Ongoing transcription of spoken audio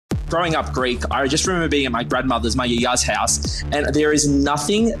growing up Greek, I just remember being at my grandmother's, my yiayya's house, and there is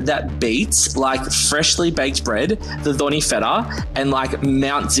nothing that beats like freshly baked bread, the doni feta, and like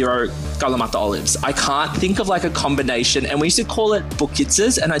Mount Zero Kalamata olives. I can't think of like a combination, and we used to call it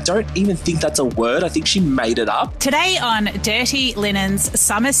bukitzas, and I don't even think that's a word. I think she made it up. Today on Dirty Linen's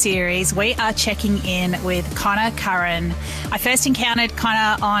summer series, we are checking in with Conor Curran. I first encountered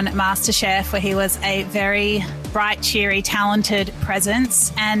Conor on MasterChef, where he was a very bright, cheery, talented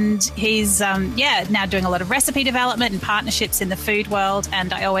presence, and he's now doing a lot of recipe development and partnerships in the food world,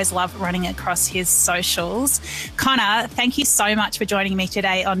 and I always love running across his socials. Conor, thank you so much for joining me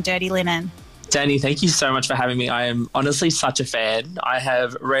today on Dirty Linen. Dani, thank you so much for having me. I am honestly such a fan. I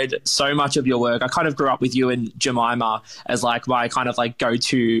have read so much of your work. I kind of grew up with you and Jemima as like my kind of like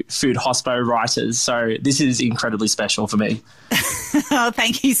go-to food hospo writers. So this is incredibly special for me. Oh,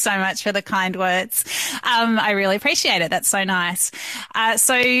 thank you so much for the kind words. I really appreciate it. That's so nice.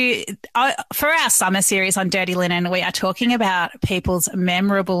 For our summer series on Dirty Linen, we are talking about people's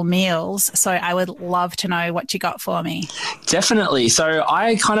memorable meals. So I would love to know what you got for me. Definitely. So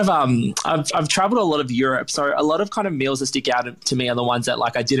I kind of I've traveled a lot of Europe, so a lot of kind of meals that stick out to me are the ones that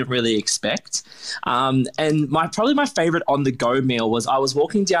like I didn't really expect. And probably my favorite on the go meal was I was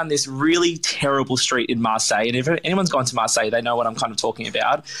walking down this really terrible street in Marseille, and if anyone's gone to Marseille, they know what I'm kind of talking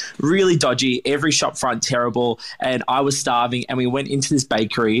about. Really dodgy, every shop front terrible, and I was starving, and we went into this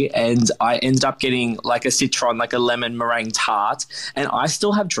bakery, and I ended up getting like a citron, like a lemon meringue tart, and I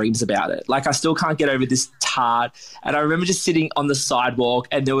still have dreams about it. Like I still can't get over this tart, and I remember just sitting on the sidewalk,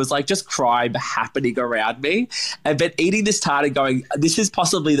 and there was like just crime happening around me, but eating this tart and going, this is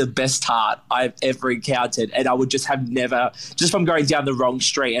possibly the best tart I've ever encountered, and I would just have never, just from going down the wrong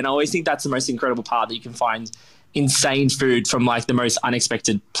street. And I always think that's the most incredible part, that you can find insane food from like the most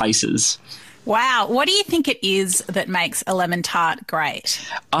unexpected places. Wow. What do you think it is that makes a lemon tart great?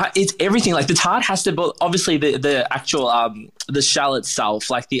 It's everything. Like the tart has to, obviously the actual, the shell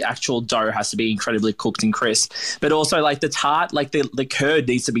itself, like the actual dough has to be incredibly cooked and crisp, but also like the tart, like the curd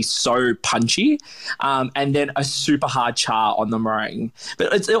needs to be so punchy, and then a super hard char on the meringue.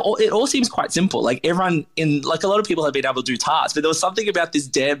 But it all seems quite simple. Like everyone like a lot of people have been able to do tarts, but there was something about this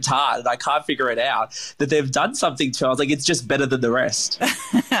damn tart, and I can't figure it out, that they've done something to. I was like, it's just better than the rest.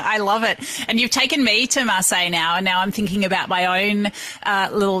 I love it. And you've taken me to Marseille now, and now I'm thinking about my own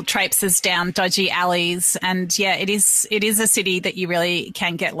little traipses down dodgy alleys. And yeah, it is a city that you really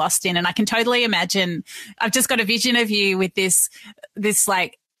can get lost in. And I can totally imagine, I've just got a vision of you with this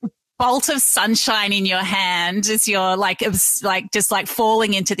like bolt of sunshine in your hand as you're just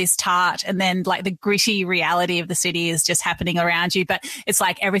falling into this tart, and then like the gritty reality of the city is just happening around you, but it's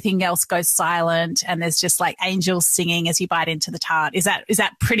like everything else goes silent, and there's just like angels singing as you bite into the tart. Is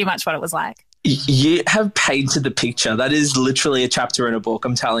that pretty much what it was like? You have painted the picture. That is literally a chapter in a book,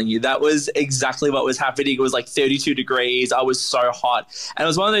 I'm telling you. That was exactly what was happening. It was like 32 degrees. I was so hot. And it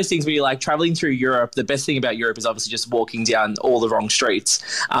was one of those things where you're like traveling through Europe. The best thing about Europe is obviously just walking down all the wrong streets.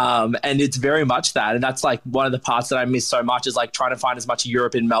 And it's very much that. And that's like one of the parts that I miss so much, is like trying to find as much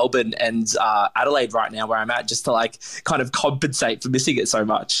Europe in Melbourne and Adelaide right now, where I'm at, just to like kind of compensate for missing it so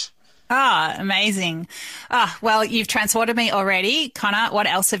much. Ah, amazing. Well, you've transported me already. Conor, what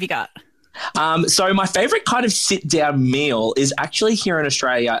else have you got? So my favorite kind of sit-down meal is actually here in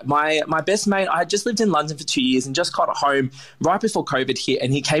Australia. My best mate, I had just lived in London for 2 years and just got home right before COVID hit,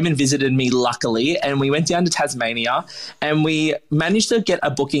 and he came and visited me, luckily, and we went down to Tasmania, and we managed to get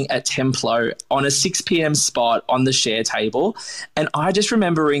a booking at Templo on a 6 p.m. spot on the share table. And I just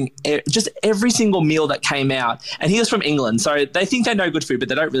remembering just every single meal that came out. And he was from England, so they think they know good food, but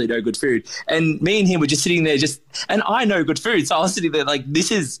they don't really know good food. And me and him were just sitting there and I know good food, so I was sitting there like, this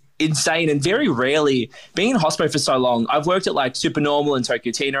is insane. And very rarely, being in hospo for so long, I've worked at like Supernormal and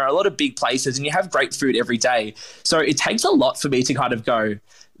Tokyo Tina, a lot of big places, and you have great food every day. So it takes a lot for me to kind of go,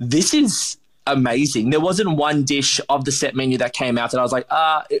 this is amazing. There wasn't one dish of the set menu that came out that I was like,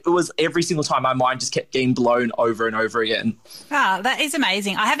 it was every single time my mind just kept getting blown over and over again. That is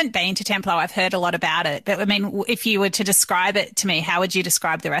amazing. I haven't been to Templo. I've heard a lot about it. But I mean, if you were to describe it to me, how would you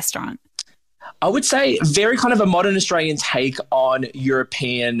describe the restaurant? I would say very kind of a modern Australian take on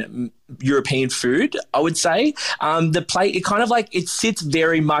European food, I would say. The plate, it kind of like, it sits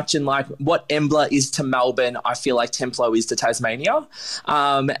very much in like what Embla is to Melbourne, I feel like Templo is to Tasmania.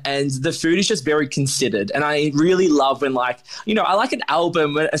 And the food is just very considered. And I really love when like, I like an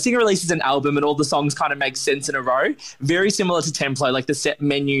album, when a singer releases an album and all the songs kind of make sense in a row. Very similar to Templo, like the set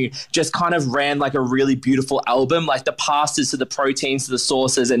menu just kind of ran like a really beautiful album, like the pastas to the proteins to the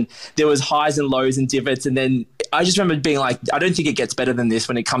sauces, and there was highs and lows and divots. And then I just remember being like, I don't think it gets better than this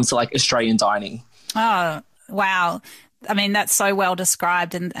when it comes to like Australian dining. Oh, wow. I mean, that's so well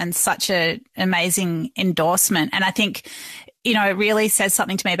described and such an amazing endorsement. And I think, you know, it really says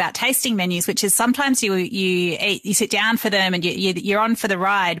something to me about tasting menus, which is sometimes you sit down for them and you're on for the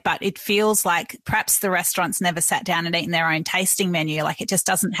ride, but it feels like perhaps the restaurants never sat down and eaten their own tasting menu. Like it just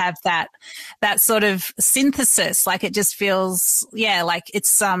doesn't have that sort of synthesis. Like it just feels, like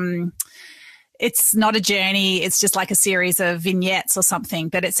it's not a journey. It's just like a series of vignettes or something.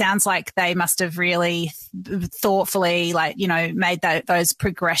 But it sounds like they must have really thoughtfully, like, you know, made those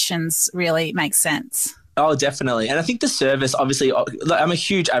progressions really make sense. Oh, definitely. And I think the service, obviously, I'm a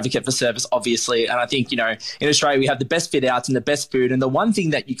huge advocate for service, obviously. And I think, you know, in Australia, we have the best fit outs and the best food. And the one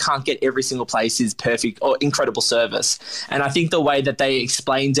thing that you can't get every single place is perfect or incredible service. And I think the way that they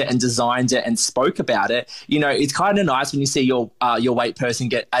explained it and designed it and spoke about it, you know, it's kind of nice when you see your wait person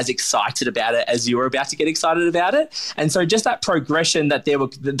get as excited about it as you were about to get excited about it. And so just that progression that there were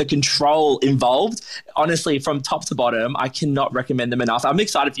the control involved, honestly, from top to bottom, I cannot recommend them enough. I'm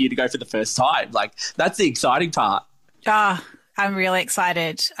excited for you to go for the first time. Like, that's the exciting part. I'm really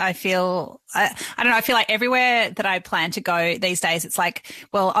excited. I don't know. I feel like everywhere that I plan to go these days, it's like,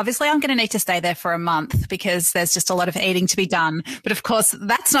 well, obviously I'm going to need to stay there for a month because there's just a lot of eating to be done. But of course,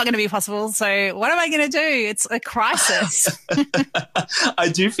 that's not going to be possible. So what am I going to do? It's a crisis. I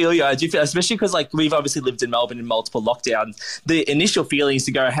do feel you. Especially because like we've obviously lived in Melbourne in multiple lockdowns. The initial feeling is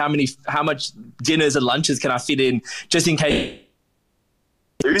to go, how much dinners and lunches can I fit in just in case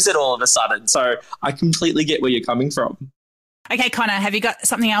lose it all of a sudden. So I completely get where you're coming from. Okay, Connor, have you got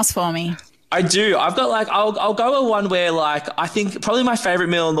something else for me? I do. I've got like, I'll go with one where like, I think probably my favorite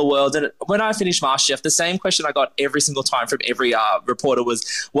meal in the world. And when I finished MasterChef, the same question I got every single time from every reporter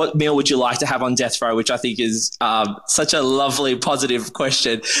was, what meal would you like to have on death row? Which I think is such a lovely, positive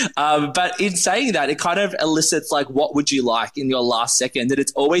question. But in saying that, it kind of elicits like, what would you like in your last second? And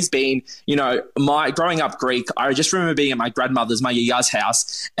it's always been, you know, growing up Greek, I just remember being at my grandmother's, my yiayia's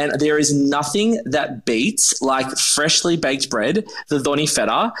house. And there is nothing that beats like freshly baked bread, the doni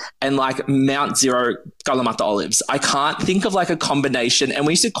feta, and like Mount Zero Kalamata olives. I can't think of like a combination, and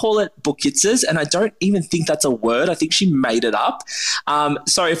we used to call it bukitzas, and I don't even think that's a word. I think she made it up.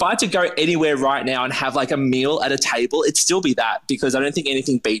 So if I had to go anywhere right now and have like a meal at a table, it'd still be that, because I don't think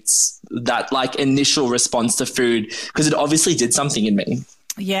anything beats that like initial response to food, because it obviously did something in me.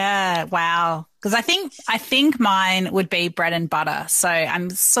 Yeah, wow. Because I think mine would be bread and butter. So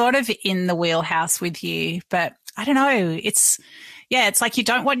I'm sort of in the wheelhouse with you, but I don't know. It's like you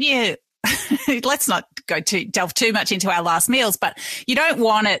don't want let's not delve too much into our last meals, but you don't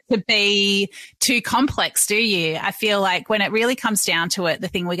want it to be too complex, do you? I feel like when it really comes down to it, the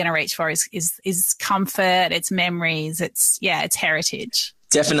thing we're going to reach for is comfort, it's memories, it's heritage.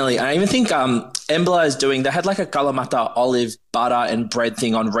 Definitely. I even think Embla is they had like a Kalamata olive butter and bread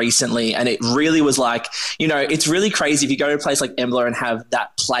thing on recently, and it really was like, you know, it's really crazy if you go to a place like Embla and have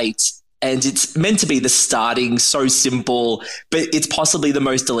that plate. And it's meant to be the starting, so simple, but it's possibly the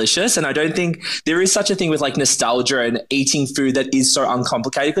most delicious. And I don't think there is such a thing with like nostalgia and eating food that is so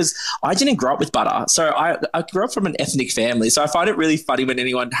uncomplicated, because I didn't grow up with butter. So I grew up from an ethnic family. So I find it really funny when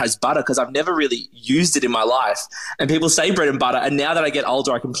anyone has butter, because I've never really used it in my life. And people say bread and butter. And now that I get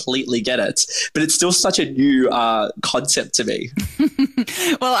older, I completely get it. But it's still such a new concept to me.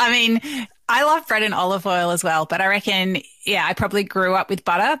 Well, I mean, I love bread and olive oil as well, but I reckon, I probably grew up with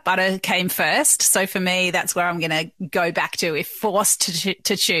butter. Butter came first. So for me, that's where I'm going to go back to if forced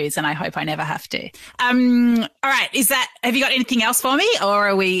to choose, and I hope I never have to. All right. Have you got anything else for me, or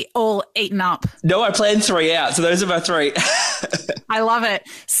are we all eaten up? No, I planned 3 out. So those are my 3. I love it.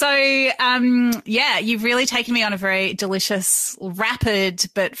 So, you've really taken me on a very delicious, rapid,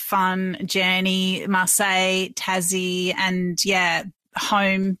 but fun journey. Marseille, Tassie, and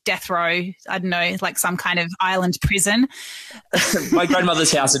home, death row, I don't know, like some kind of island prison. My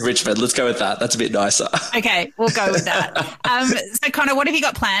grandmother's house in Richmond. Let's go with that. That's a bit nicer. Okay, we'll go with that. So Connor, what have you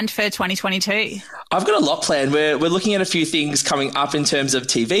got planned for 2022? I've got a lot planned. We're looking at a few things coming up in terms of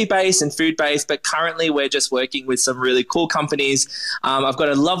TV-based and food-based, but currently we're just working with some really cool companies. I've got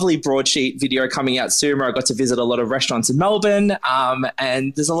a lovely broadsheet video coming out soon where I got to visit a lot of restaurants in Melbourne,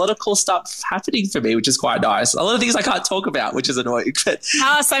 and there's a lot of cool stuff happening for me, which is quite nice. A lot of things I can't talk about, which is annoying.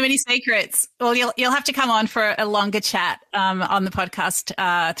 So many secrets. Well, you'll have to come on for a longer chat on the podcast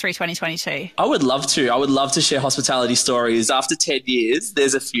through 2022. I would love to share hospitality stories. After 10 years,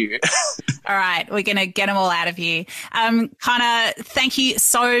 there's a few. All right. We're going to get them all out of you. Connor, thank you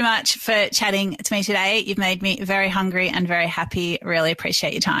so much for chatting to me today. You've made me very hungry and very happy. Really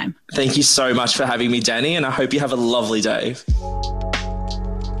appreciate your time. Thank you so much for having me, Dani, and I hope you have a lovely day.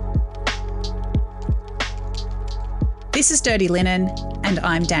 This is Dirty Linen, and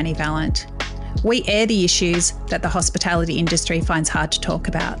I'm Dani Valent. We air the issues that the hospitality industry finds hard to talk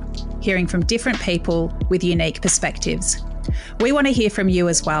about, hearing from different people with unique perspectives. We want to hear from you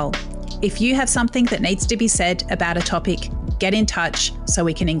as well. If you have something that needs to be said about a topic, get in touch so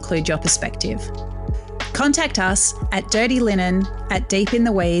we can include your perspective. Contact us at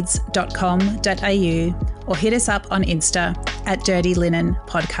dirtylinen@deepintheweeds.com.au or hit us up on Insta at Dirty Linen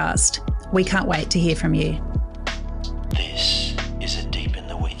Podcast. We can't wait to hear from you. This